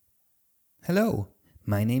Hello,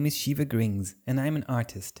 my name is Shiva Grings and I'm an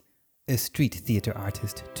artist, a street theatre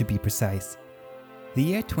artist to be precise. The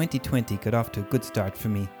year 2020 got off to a good start for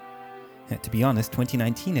me. To be honest,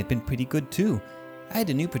 2019 had been pretty good too. I had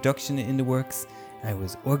a new production in the works, I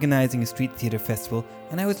was organising a street theatre festival,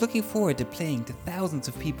 and I was looking forward to playing to thousands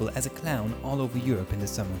of people as a clown all over Europe in the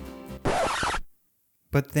summer.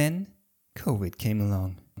 But then, COVID came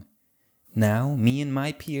along. Now, me and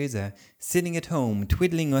my peers are sitting at home,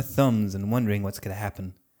 twiddling our thumbs and wondering what's going to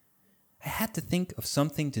happen. I had to think of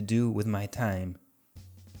something to do with my time.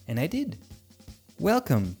 And I did.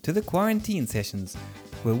 Welcome to the Quarantine Sessions,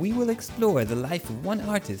 where we will explore the life of one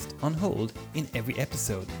artist on hold in every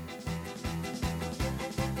episode.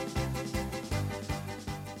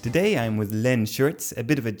 Today I'm with Len Schertz, a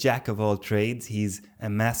bit of a jack of all trades. He's a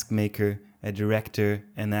mask maker, a director,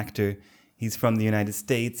 an actor. He's from the United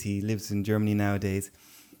States. He lives in Germany nowadays.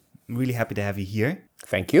 I'm really happy to have you here.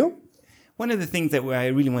 Thank you. One of the things that I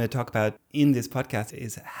really want to talk about in this podcast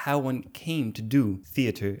is how one came to do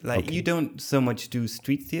theater. You don't so much do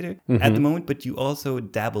street theater at the moment, but you also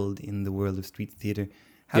dabbled in the world of street theater.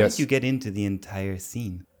 How did you get into the entire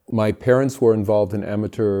scene? My parents were involved in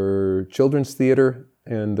amateur children's theater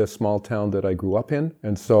in the small town that I grew up in.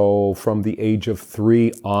 And so from the age of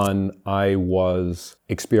 3 on, I was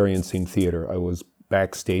experiencing theater. I was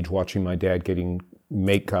backstage watching my dad getting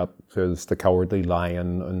makeup as the Cowardly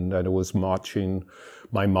Lion, and I was watching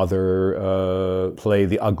my mother play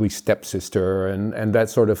the ugly stepsister and that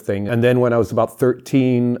sort of thing. And then when I was about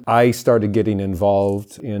 13, I started getting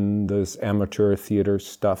involved in this amateur theater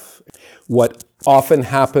stuff. What often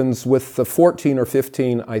happens with the 14 or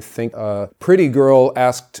 15, I think a pretty girl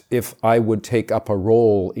asked if I would take up a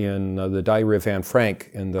role in the Diary of Anne Frank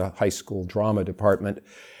in the high school drama department.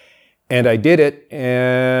 And I did it,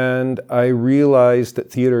 and I realized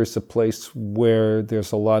that theater is a place where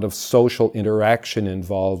there's a lot of social interaction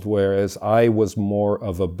involved, whereas I was more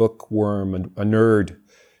of a bookworm, a nerd,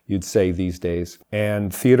 you'd say these days.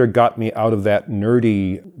 And theater got me out of that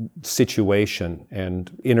nerdy situation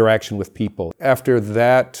and interaction with people. After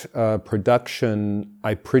that production,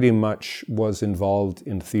 I pretty much was involved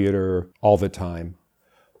in theater all the time.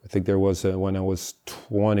 I think there was, when I was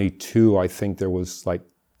 22, I think there was like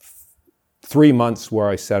 3 months where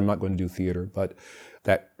I said I'm not going to do theater, but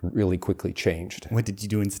that really quickly changed. What did you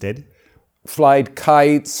do instead? Flied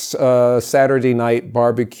kites, Saturday night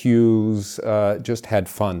barbecues, just had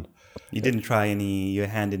fun. You didn't try your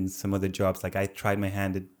hand in some other jobs? Like I tried my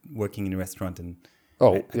hand at working in a restaurant and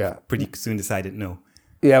I pretty soon decided no.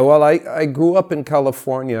 Yeah, well, I grew up in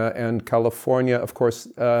California, and California, of course,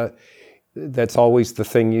 that's always the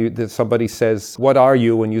thing that somebody says, what are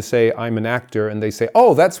you? And you say, I'm an actor. And they say,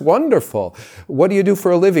 oh, that's wonderful. What do you do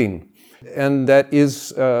for a living? And that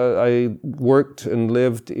is, I worked and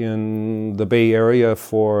lived in the Bay Area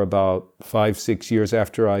for about 5-6 years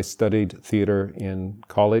after I studied theater in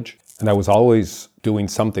college. And I was always doing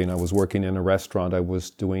something. I was working in a restaurant. I was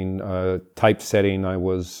doing typesetting. I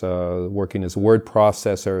was working as a word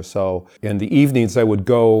processor. So in the evenings, I would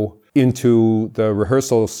go into the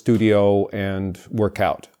rehearsal studio and work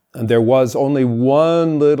out. And there was only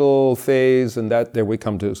one little phase, and there we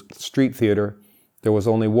come to street theater. There was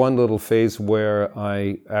only one little phase where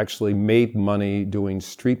I actually made money doing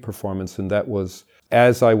street performance, and that was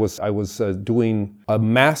as I was doing a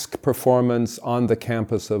mask performance on the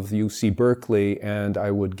campus of UC Berkeley, and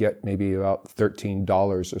I would get maybe about $13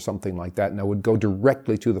 or something like that, and I would go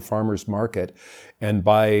directly to the farmer's market and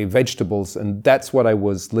buy vegetables, and that's what I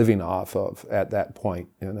was living off of at that point.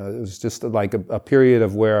 It was just like a period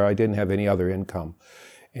of where I didn't have any other income,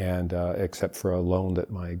 and except for a loan that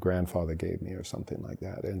my grandfather gave me or something like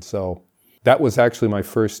that. And so that was actually my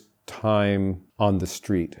first time on the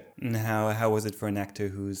street. And how was it for an actor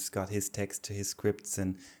who's got his text to his scripts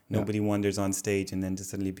and nobody wanders on stage and then to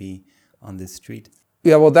suddenly be on the street?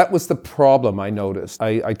 Yeah, well, that was the problem I noticed.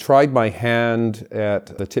 I tried my hand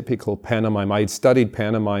at the typical pantomime. I had studied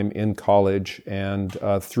pantomime in college, and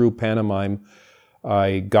through pantomime,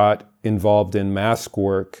 I got involved in mask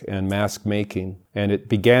work and mask making. And it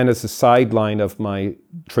began as a sideline of my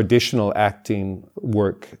traditional acting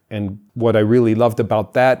work. And what I really loved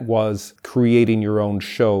about that was creating your own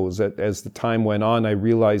shows. As the time went on, I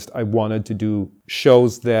realized I wanted to do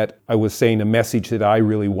shows that I was saying a message that I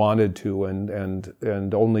really wanted to,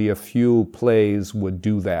 and only a few plays would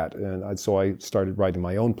do that. And so I started writing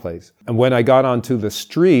my own plays. And when I got onto the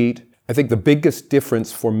street, I think the biggest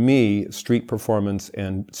difference for me, street performance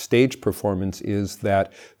and stage performance, is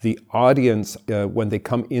that the audience, when they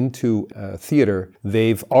come into theater,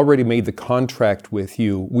 they've already made the contract with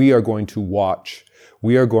you. We are going to watch.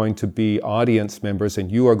 We are going to be audience members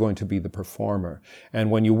and you are going to be the performer. And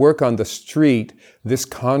when you work on the street, this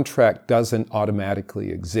contract doesn't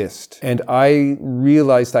automatically exist. And I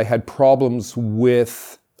realized I had problems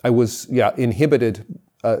with, I was inhibited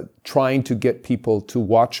trying to get people to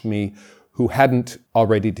watch me who hadn't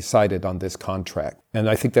already decided on this contract. And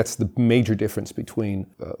I think that's the major difference between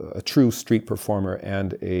a true street performer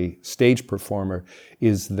and a stage performer,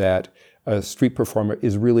 is that a street performer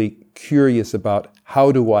is really curious about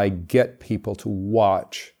how do I get people to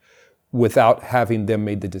watch without having them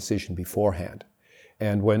made the decision beforehand.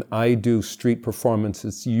 And when I do street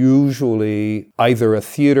performances, usually either a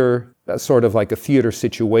theater, sort of like a theater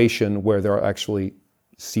situation where there are actually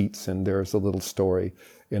seats and there's a little story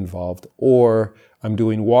involved, or I'm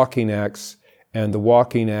doing walking acts, and the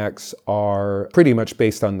walking acts are pretty much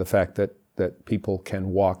based on the fact that people can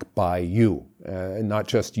walk by you, and not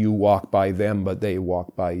just you walk by them, but they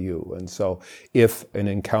walk by you. And so if an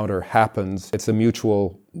encounter happens, it's a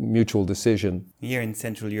mutual decision. Here in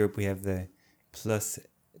Central Europe, we have the plus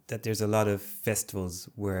that there's a lot of festivals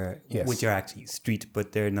which are actually street,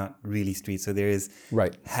 but they're not really street. So there is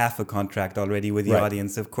half a contract already with the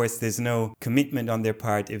audience. Of course, there's no commitment on their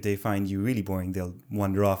part. If they find you really boring, they'll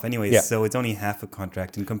wander off anyways. Yeah. So it's only half a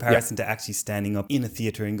contract in comparison to actually standing up in a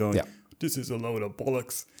theater and going, this is a load of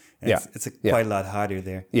bollocks. It's quite a lot harder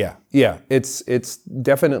there. Yeah. It's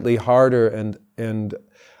definitely harder, and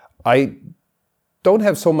I don't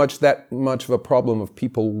have that much of a problem of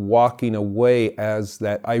people walking away as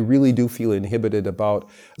that I really do feel inhibited about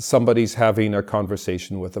somebody's having a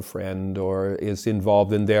conversation with a friend or is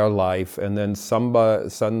involved in their life, and then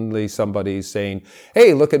suddenly somebody's saying,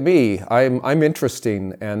 hey, look at me, I'm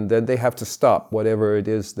interesting, and then they have to stop whatever it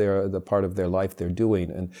is the part of their life they're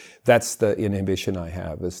doing. And that's the inhibition I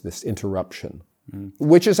have, is this interruption,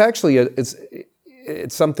 which is actually,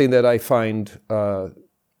 it's something that I find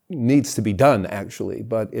needs to be done, actually,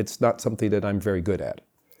 but it's not something that I'm very good at.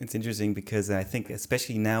 It's interesting because I think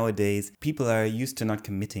especially nowadays, people are used to not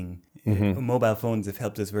committing. Mobile phones have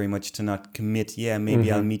helped us very much to not commit. Yeah,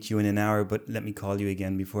 maybe I'll meet you in an hour, but let me call you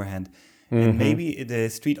again beforehand. And maybe the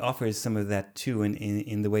street offers some of that too,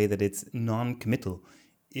 in the way that it's non-committal.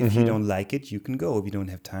 If you don't like it, you can go. If you don't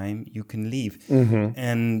have time, you can leave.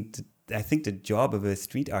 And I think the job of a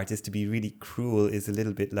street artist to be really cruel is a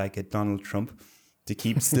little bit like a Donald Trump, to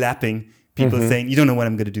keep slapping people saying, you don't know what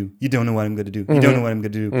I'm going to do. You don't know what I'm going to do. You don't know what I'm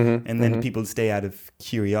going to do. And then people stay out of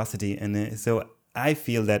curiosity. And so I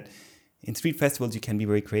feel that in street festivals, you can be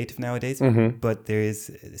very creative nowadays, but there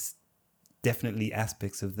is definitely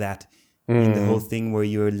aspects of that in the whole thing where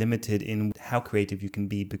you're limited in how creative you can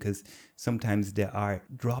be, because sometimes there are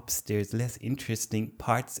drops, there's less interesting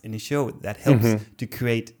parts in a show that helps to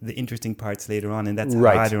create the interesting parts later on. And that's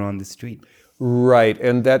harder on the street. Right,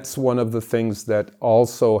 and that's one of the things that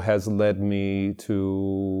also has led me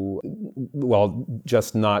to,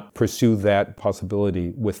 just not pursue that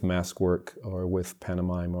possibility with mask work or with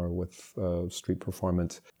pantomime or with street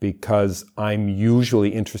performance, because I'm usually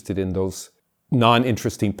interested in those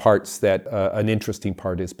non-interesting parts that an interesting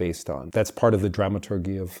part is based on. That's part of the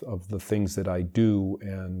dramaturgy of the things that I do,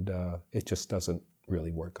 and it just doesn't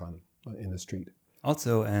really work in the street.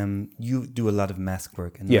 Also, you do a lot of mask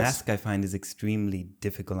work, and mask I find is extremely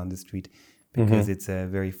difficult on the street because it's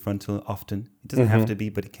very frontal often. It doesn't have to be,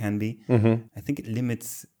 but it can be. I think it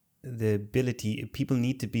limits the ability. People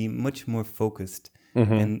need to be much more focused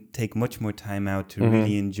and take much more time out to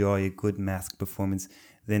really enjoy a good mask performance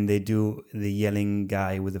than they do the yelling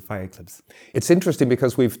guy with the fire clips. It's interesting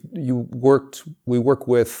because we work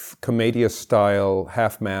with commedia style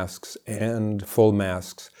half masks and full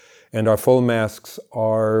masks. And our full masks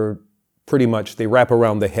are pretty much, they wrap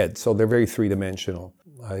around the head, so they're very three-dimensional.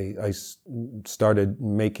 I started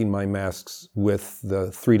making my masks with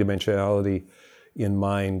the three-dimensionality in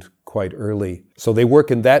mind quite early. So they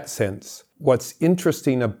work in that sense. What's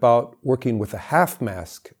interesting about working with a half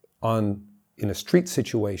mask in a street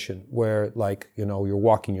situation where, you're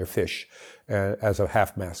walking your fish as a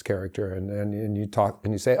half mask character, and you talk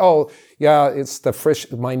and you say, oh yeah, it's the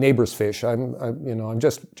fish, my neighbor's fish. I'm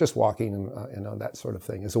just walking, and that sort of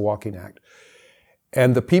thing is a walking act.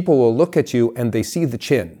 And the people will look at you and they see the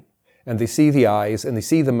chin, and they see the eyes, and they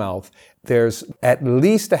see the mouth. There's at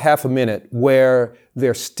least a half a minute where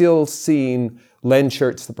they're still seeing Len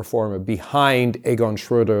Schertz, the performer, behind Egon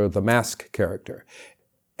Schroeder, the mask character.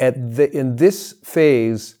 In this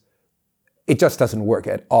phase, it just doesn't work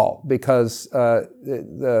at all, because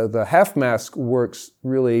the half mask works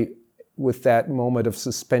really with that moment of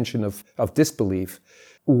suspension of disbelief,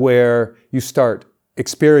 where you start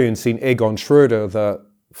experiencing Egon Schroeder,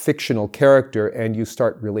 fictional character and you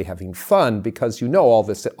start really having fun because you know all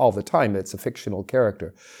this all the time. It's a fictional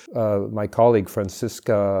character. My colleague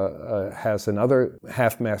Francisca has another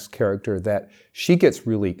half-masked character that she gets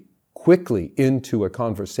really quickly into a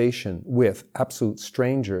conversation with absolute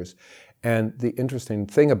strangers. And the interesting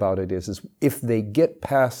thing about it is if they get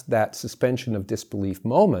past that suspension of disbelief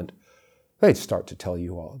moment, they start to tell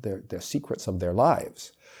you all their secrets of their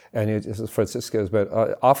lives. And it's Francisca's, but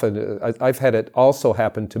often I've had it also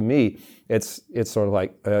happen to me. It's sort of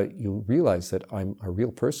like you realize that I'm a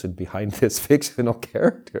real person behind this fictional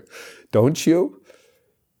character, don't you?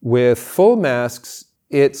 With full masks,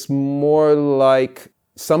 it's more like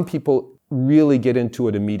some people really get into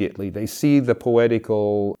it immediately. They see the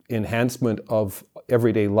poetical enhancement of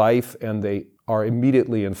everyday life and they are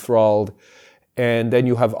immediately enthralled. And then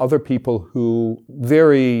you have other people who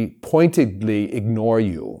very pointedly ignore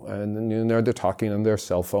you, and they're talking on their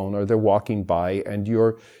cell phone or they're walking by, and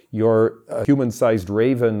you're a human-sized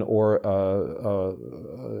raven or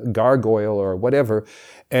a gargoyle or whatever,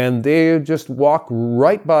 and they just walk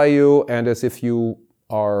right by you, and as if you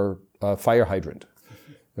are a fire hydrant.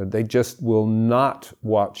 They just will not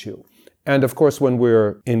watch you. And of course, when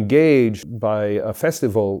we're engaged by a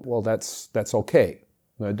festival, well, that's okay.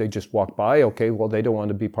 They just walk by, okay, well, they don't want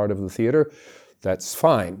to be part of the theater. That's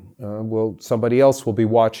fine. Well, somebody else will be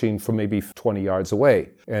watching from maybe 20 yards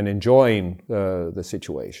away and enjoying the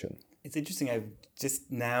situation. It's interesting. I've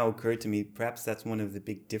just now occurred to me, perhaps that's one of the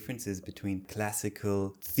big differences between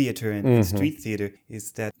classical theater and street theater,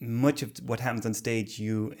 is that much of what happens on stage,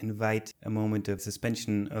 you invite a moment of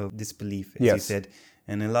suspension of disbelief, as you said.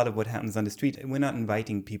 And a lot of what happens on the street, we're not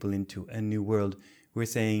inviting people into a new world. We're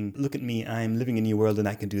saying, look at me, I'm living a new world and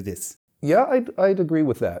I can do this. Yeah, I'd agree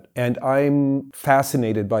with that. And I'm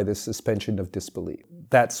fascinated by this suspension of disbelief.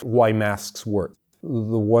 That's why masks work.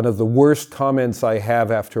 One of the worst comments I have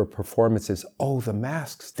after a performance is, oh, the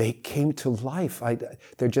masks, they came to life.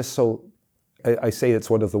 They're just so... I say it's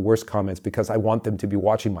one of the worst comments because I want them to be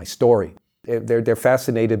watching my story. They're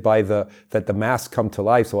fascinated by that the masks come to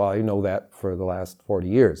life. So I know that for the last 40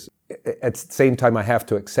 years. At the same time, I have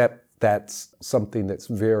to accept that's something that's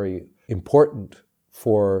very important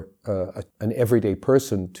for an everyday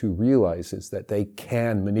person to realize, is that they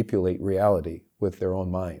can manipulate reality with their own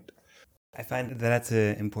mind. I find that that's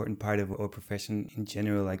an important part of our profession in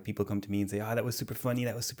general. Like, people come to me and say, oh, that was super funny,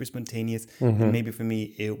 that was super spontaneous. And maybe for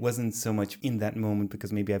me, it wasn't so much in that moment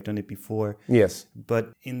because maybe I've done it before. Yes.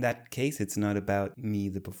 But in that case, it's not about me,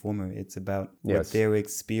 the performer. It's about what they're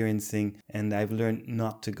experiencing. And I've learned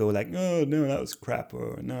not to go like, oh, no, that was crap,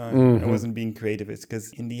 or no, I wasn't being creative. It's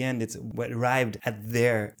because in the end, it's what arrived at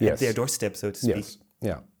their doorstep, so to speak.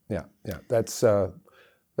 Yes. Yeah. That's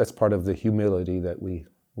part of the humility that we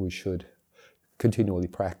should continually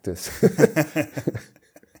practice.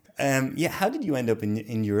 How did you end up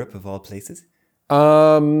in Europe, of all places?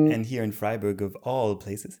 And here in Freiburg, of all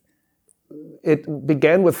places? It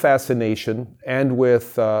began with fascination and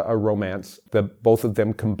with a romance, both of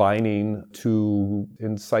them combining to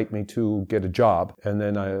incite me to get a job. And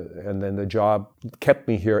then the job kept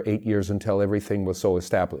me here 8 years until everything was so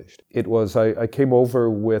established. It was, I came over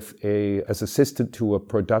as assistant to a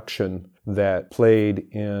production that played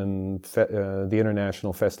in the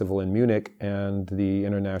International Festival in Munich and the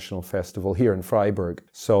International Festival here in Freiburg.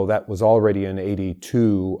 So that was already in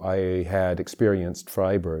 '82, I had experienced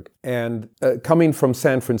Freiburg. And coming from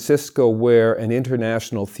San Francisco, where an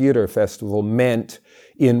international theater festival meant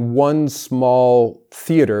in one small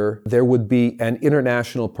theater, there would be an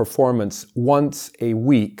international performance once a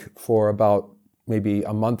week for about maybe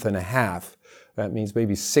a month and a half. That means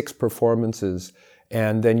maybe 6 performances.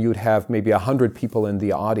 And then you'd have maybe 100 people in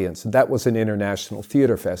the audience. And that was an international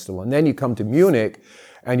theater festival. And then you come to Munich,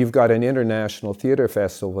 and you've got an international theater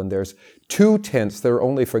festival, and there's 2 tents that are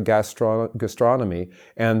only for gastronomy,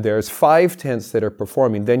 and there's 5 tents that are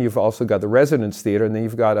performing. Then you've also got the residence theater, and then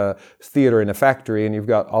you've got a theater in a factory, and you've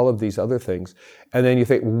got all of these other things. And then you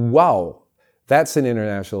think, wow, that's an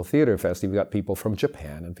international theater festival. You've got people from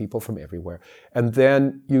Japan and people from everywhere. And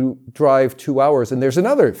then you drive 2 hours and there's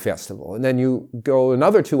another festival. And then you go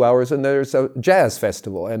another 2 hours and there's a jazz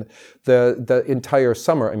festival. And the entire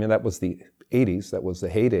summer, I mean, that was the 80s, that was the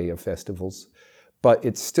heyday of festivals. But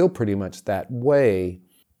it's still pretty much that way.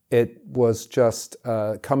 It was just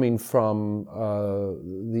coming from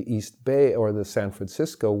the East Bay or the San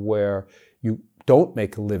Francisco, where you don't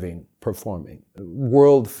make a living performing.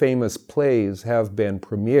 World-famous plays have been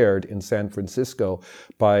premiered in San Francisco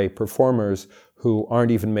by performers who aren't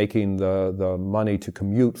even making the money to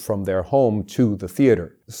commute from their home to the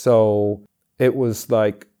theater. So it was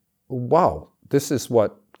like, wow, this is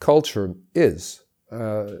what culture is.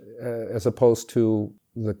 as opposed to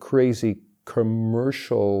the crazy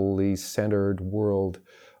commercially centered world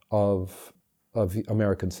of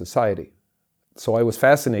American society. So I was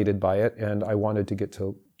fascinated by it, and I wanted to get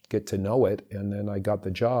to know it. And then I got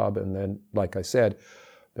the job, and then, like I said,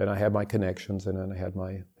 then I had my connections, and then I had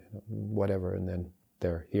my whatever, and then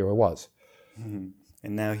here I was. Mm-hmm.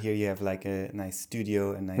 And now here you have like a nice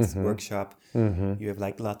studio, a nice workshop. Mm-hmm. You have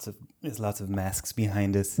like there's lots of masks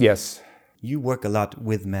behind us. Yes. You work a lot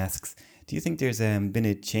with masks. Do you think there's been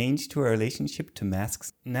a change to our relationship to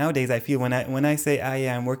masks? Nowadays, I feel when I say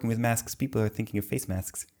I'm working with masks, people are thinking of face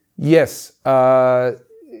masks. Yes, I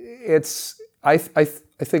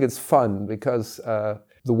think it's fun because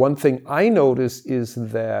the one thing I notice is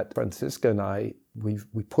that Franziska and I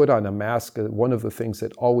we put on a mask. One of the things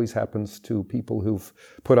that always happens to people who've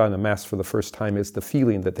put on a mask for the first time is the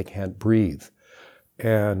feeling that they can't breathe,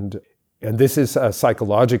 and this is a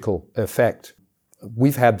psychological effect.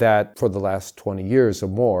 We've had that for the last 20 years or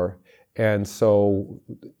more, and so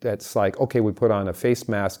that's like, okay, we put on a face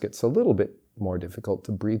mask. It's a little bit more difficult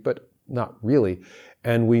to breathe, but not really.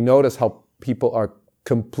 And we notice how people are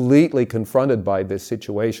completely confronted by this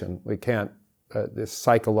situation. We can't, this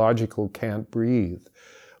psychological can't breathe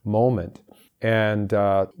moment. And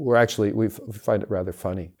we find it rather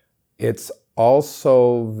funny. It's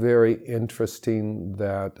also very interesting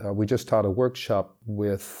that we just taught a workshop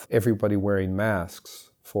with everybody wearing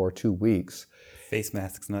masks for 2 weeks. Face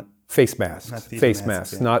masks, not... Face masks. Not face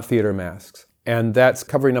masks, yeah. Not theater masks. And that's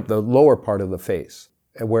covering up the lower part of the face,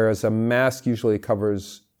 whereas a mask usually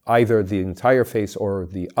covers either the entire face or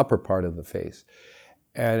the upper part of the face.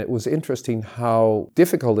 And it was interesting how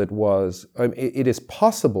difficult it was. I mean, it is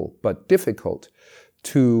possible, but difficult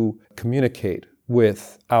to communicate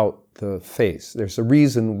without the face. There's a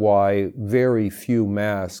reason why very few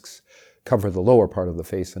masks cover the lower part of the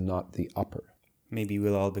face and not the upper. Maybe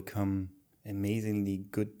we'll all become amazingly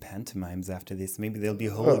good pantomimes after this. Maybe there'll be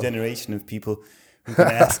a whole generation of people who can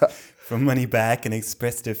ask for money back and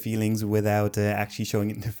express their feelings without actually showing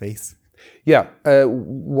it in their face. Yeah.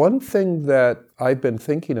 One thing that I've been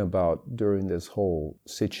thinking about during this whole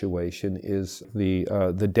situation is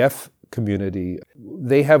the deaf community.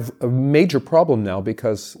 They have a major problem now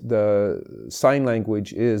because the sign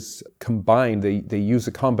language is combined. They use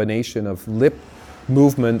a combination of lip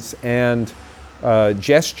movements and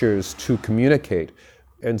gestures to communicate.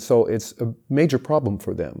 And so it's a major problem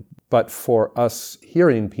for them. But for us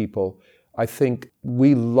hearing people, I think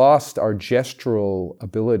we lost our gestural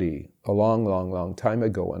ability a long time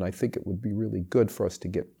ago. And I think it would be really good for us to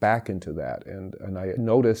get back into that. And I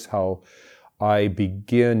notice how I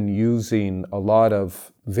begin using a lot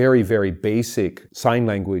of very, very basic sign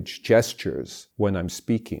language gestures when I'm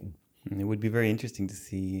speaking. It would be very interesting to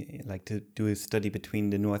see, like, to do a study between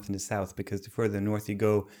the North and the South, because the further north you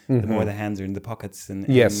go, the more the hands are in the pockets. And,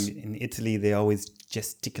 yes. And in Italy, they always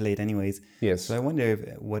gesticulate anyways. Yes. So I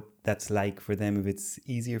wonder what that's like for them, if it's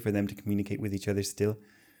easier for them to communicate with each other still.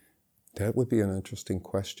 That would be an interesting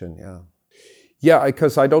question, yeah. Yeah,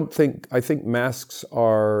 because I think masks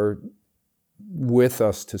are with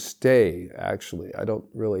us to stay, actually. I don't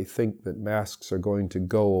really think that masks are going to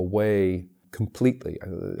go away completely.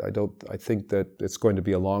 I think that it's going to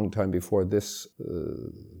be a long time before this.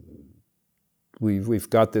 We've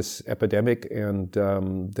got this epidemic, and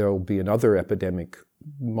there'll be another epidemic,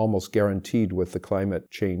 almost guaranteed, with the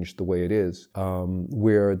climate change the way it is,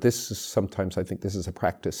 where this is sometimes, I think this is a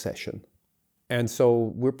practice session. And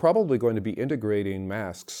so we're probably going to be integrating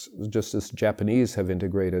masks, just as Japanese have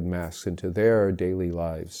integrated masks into their daily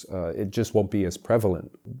lives. It just won't be as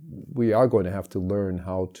prevalent. We are going to have to learn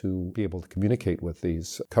how to be able to communicate with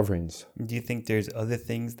these coverings. Do you think there's other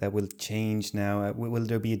things that will change now? Will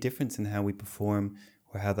there be a difference in how we perform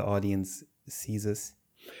or how the audience sees us?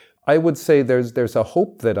 I would say there's a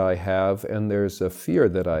hope that I have, and there's a fear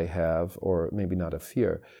that I have, or maybe not a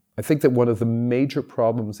fear. I think that one of the major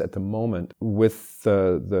problems at the moment with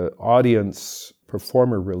the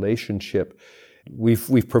audience-performer relationship,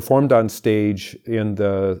 we've performed on stage in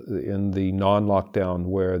the non-lockdown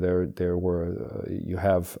where there were you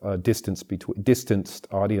have a distance between distanced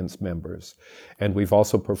audience members, and we've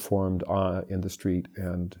also performed in the street.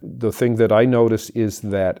 And the thing that I notice is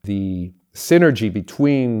that the synergy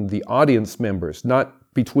between the audience members,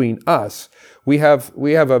 not between us, we have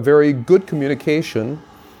a very good communication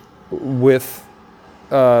with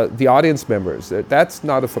the audience members. That's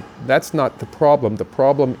not the problem. The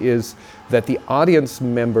problem is that the audience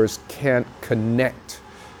members can't connect.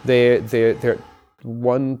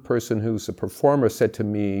 One person who's a performer said to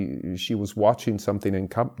me she was watching something in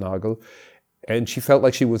Kampnagel, and she felt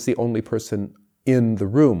like she was the only person in the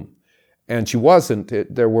room. And she wasn't.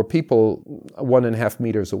 There were people 1.5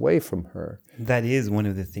 meters away from her. That is one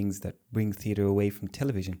of the things that bring theater away from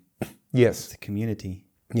television. Yes. The community.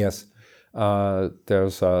 Yes.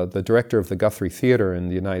 There's the director of the Guthrie Theater in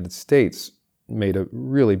the United States made a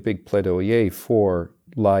really big plaidoyer for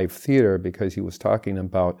live theater because he was talking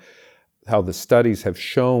about how the studies have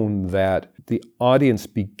shown that the audience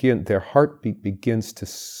their heartbeat begins to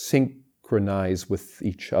synchronize with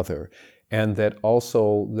each other, and that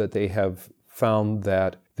also that they have found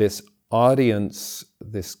that this audience,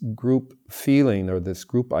 this group feeling or this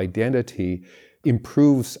group identity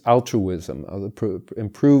improves altruism,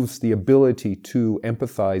 improves the ability to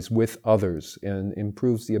empathize with others, and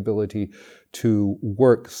improves the ability to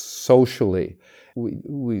work socially.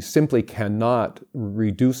 We simply cannot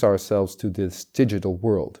reduce ourselves to this digital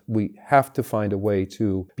world. We have to find a way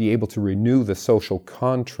to be able to renew the social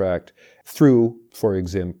contract through, for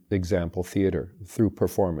example, theater, through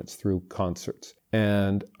performance, through concerts.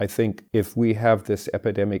 And I think if we have this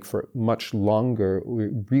epidemic for much longer,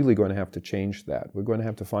 we're really going to have to change that. We're going to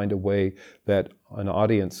have to find a way that an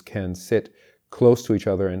audience can sit close to each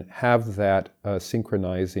other and have that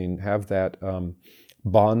synchronizing, have that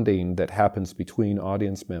bonding that happens between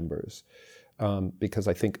audience members. Because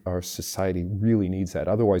I think our society really needs that.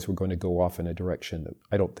 Otherwise, we're going to go off in a direction that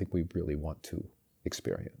I don't think we really want to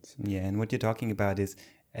experience. Yeah, and what you're talking about is,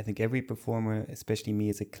 I think every performer, especially me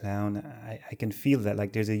as a clown, I can feel that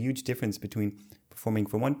like there's a huge difference between performing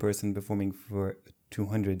for one person, performing for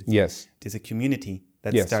 200. Yes. There's a community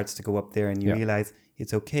that starts to go up there, and you realize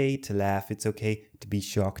it's okay to laugh, it's okay to be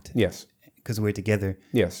shocked. Yes. Because we're together.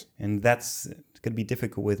 Yes. And that's going to be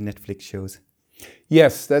difficult with Netflix shows.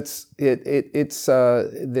 Yes, that's it. It's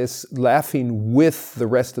this laughing with the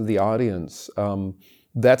rest of the audience.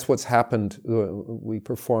 That's what's happened. We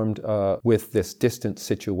performed with this distant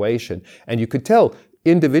situation. And you could tell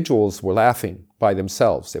individuals were laughing by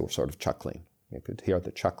themselves. They were sort of chuckling. You could hear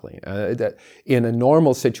the chuckling. In a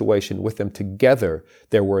normal situation with them together,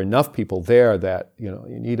 there were enough people there that, you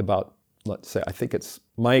need about, let's say, I think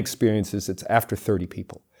my experience is it's after 30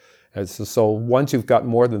 people. And so once you've got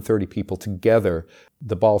more than 30 people together,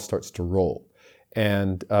 the ball starts to roll.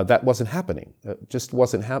 And that wasn't happening. It just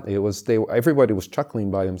wasn't happening. Everybody was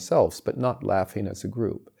chuckling by themselves, but not laughing as a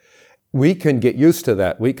group. We can get used to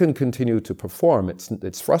that. We can continue to perform.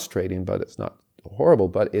 It's frustrating, but it's not horrible.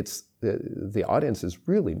 But the audience is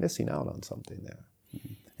really missing out on something there.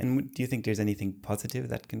 And do you think there's anything positive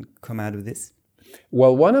that can come out of this?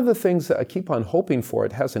 Well, one of the things that I keep on hoping for,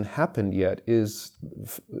 it hasn't happened yet, is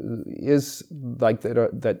like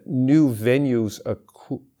that new venues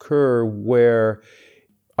occur where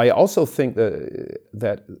I also think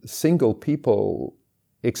that single people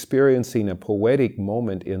experiencing a poetic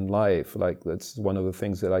moment in life, like that's one of the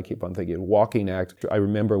things that I keep on thinking, walking act. I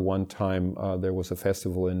remember one time there was a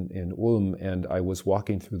festival in Ulm, and I was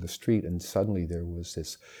walking through the street, and suddenly there was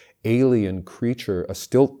this alien creature, a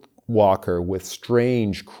stilt walker with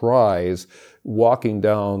strange cries, walking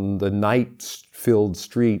down the night-filled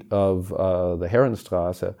street of the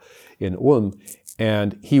Herrenstrasse in Ulm.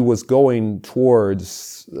 And he was going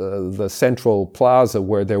towards the central plaza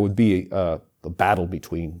where there would be a battle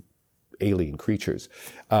between alien creatures.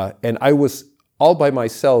 And I was all by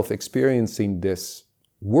myself experiencing this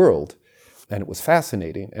world, and it was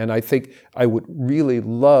fascinating. And I think I would really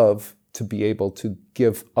love to be able to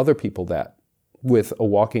give other people that with a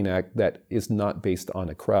walking act that is not based on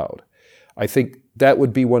a crowd. I think that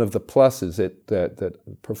would be one of the pluses,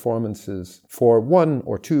 that performances for 1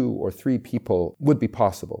 or 2 or 3 people would be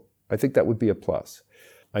possible. I think that would be a plus.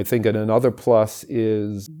 I think another plus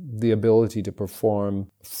is the ability to perform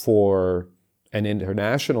for an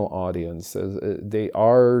international audience. They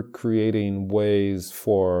are creating ways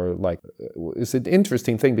for, it's an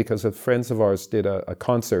interesting thing because friends of ours did a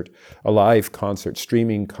concert, a live concert,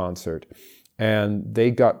 streaming concert, and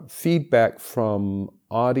they got feedback from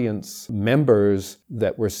audience members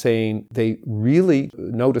that were saying they really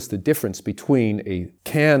noticed the difference between a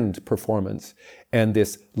canned performance and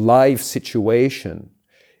this live situation,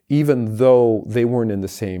 even though they weren't in the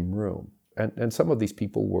same room. And some of these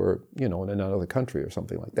people were, in another country or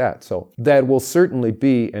something like that. So that will certainly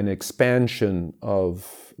be an expansion of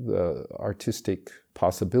the artistic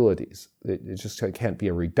possibilities. It just can't be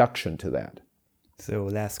a reduction to that. So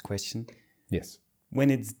last question. Yes. When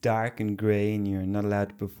it's dark and gray and you're not allowed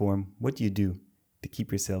to perform, what do you do to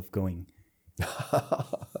keep yourself going?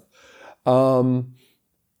 Well,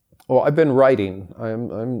 I've been writing.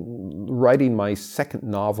 I'm writing my second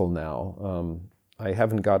novel now. I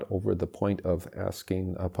haven't got over the point of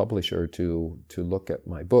asking a publisher to look at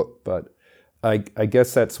my book, but I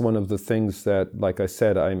guess that's one of the things that, like I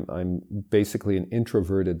said, I'm basically an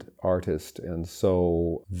introverted artist, and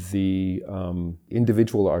so the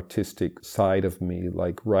individual artistic side of me,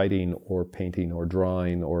 like writing or painting or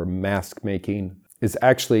drawing or mask making, is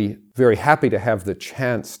actually very happy to have the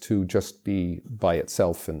chance to just be by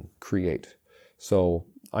itself and create. So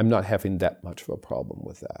I'm not having that much of a problem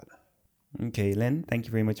with that. Okay, Len, thank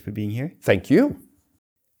you very much for being here. Thank you.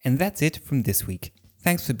 And that's it from this week.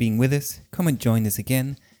 Thanks for being with us. Come and join us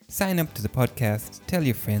again. Sign up to the podcast, tell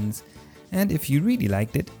your friends, and if you really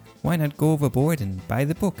liked it, why not go overboard and buy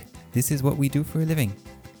the book? This is what we do for a living.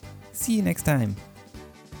 See you next time.